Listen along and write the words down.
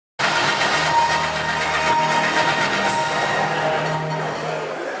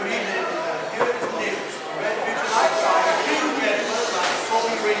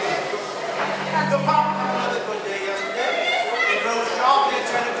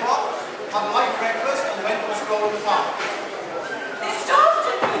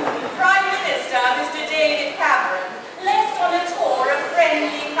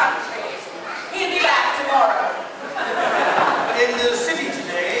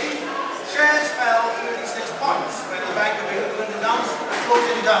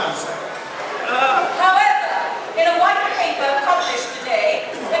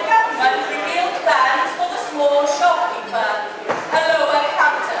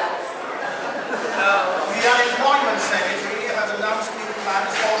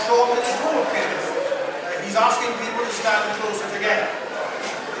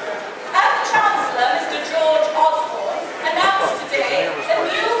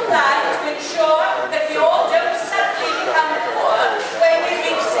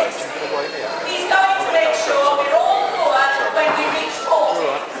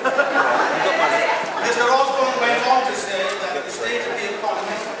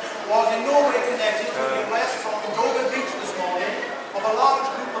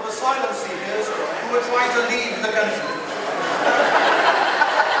trying to leave the country.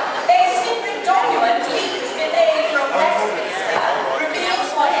 A secret document leaked today from Westminster reveals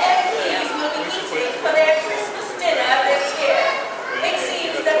what MPs will be eating for their Christmas dinner this year. It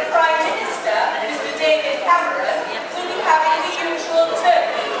seems that Prime Minister, Mr. David Cameron, will be having the usual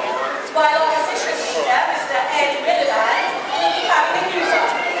turkey, while Opposition Leader, Mr. Ed Miliband, will be having a news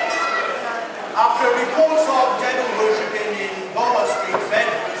article. After reports of devil worshipping in Donna Street,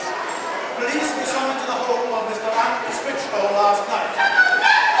 Bedford, police were summoned to the home of Mr. Andy Switchcrow last night.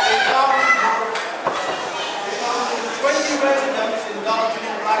 They found 20 residents indulging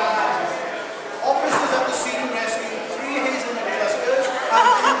in black magic. Officers at the scene rescued 3 hazelnut clusters and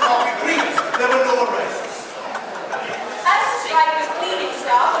 2 coffee creams. There were no arrests. As the strike was cleaning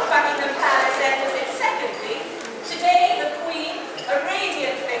staff at Buckingham Palace enters its second week, today the Queen, a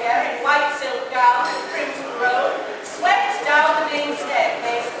radiant figure in white silk gown and crimson robe, swept down the main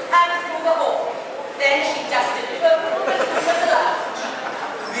staircase and through the hall. Then she dusted the purple and through the lounge.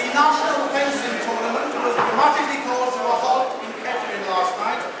 The national fencing tournament was dramatically caused to a halt in Kettering last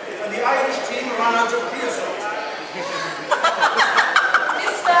night when the Irish team ran out of creosote.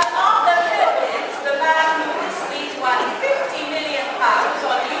 Mr. Arthur Perkins, the man who this week won £50 million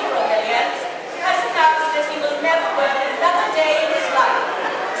on Euro Millions, has announced that he will never work another day in his life.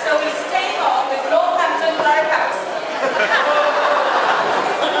 So he's staying on with Northampton Borough Council.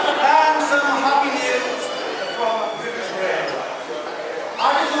 And some happy news from British Rail.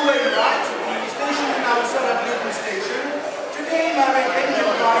 Article Wainwright, the station announcer at Luton Station, today married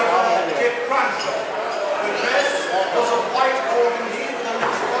engine driver Dick Cranshaw. Her dress was of white organdy with a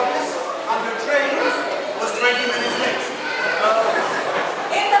loose bodice, and her train was 20 minutes late.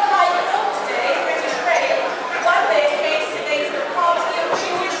 In the High Court today, British Rail won their case against the party of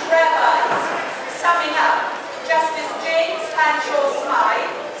Jewish rabbis. Summing up, Justice James Hanshaw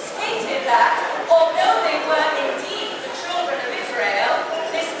Smythe stated that, although they were indeed the children of Israel,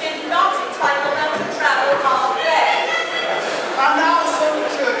 this did not entitle them to travel half there. And now some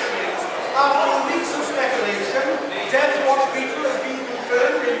church news. After weeks of speculation, Death Watch Beetle has been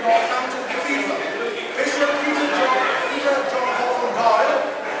confirmed in Northampton Cathedral. Bishop Peter John Hawthorne Doyle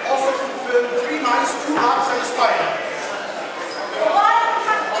also confirmed 3 mice, 2 bats and a spider. While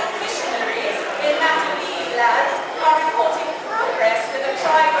Catholic missionaries in Matabeleland are reporting progress with a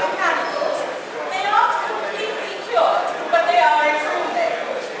tribe of cannibals, they aren't completely cured, but they are improving.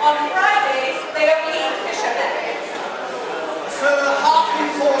 On Fridays, they only eat fishermen. Sir Hartley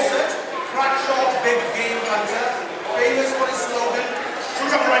Fawcett, crack-shot big game hunter, famous for his slogan,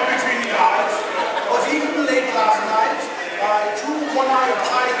 "Shoot 'em right between the eyes," was eaten late last night by 2 one-eyed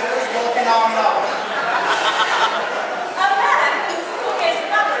tigers walking arm in arm. A man who took his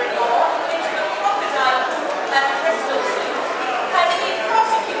mother-in-law into the crocodile pool at Bristol Zoo has been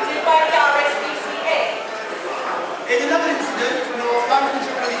prosecuted by the RSPCA. In another incident,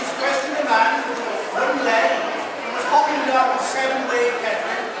 Northamptonshire police questioned a man with 1 leg who was hopping down 7-way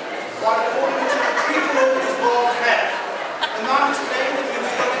Kettering while according to the people over his bald head. The man explained that he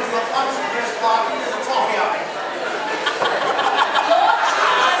was going to a fancy dress party as a toffee eye. Lord Chief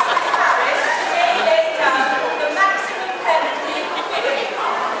Justice Harris today laid down the maximum penalty for bigamy,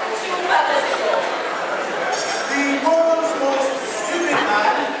 2 mothers-in-law. The world's most stupid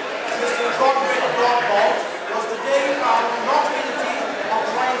man, Mr. Godwin Broadbolt, was today found not guilty of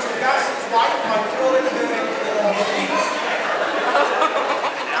trying to gas his wife by throwing her into the water.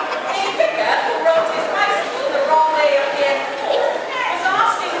 A vicar who rode his bicycle the wrong way on the M4 was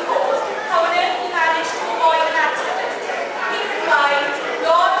asked in court how on earth he managed to avoid an accident. He replied,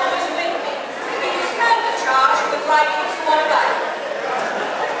 "God was with me." He was further charged with riding a small bike.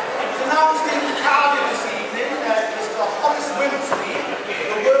 It was announced in Cardiff this evening that Mr. Horace Wimsey,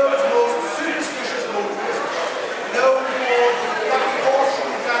 the world's most superstitious motorist, known for the lucky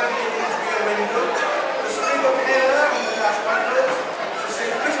horseshoe dragging in his rear window, the string of hair on the dash wipers, the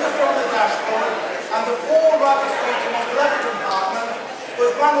St. Christopher on the dashboard, and the 4 rabbits from the left compartment,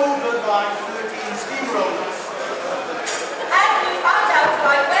 was run over by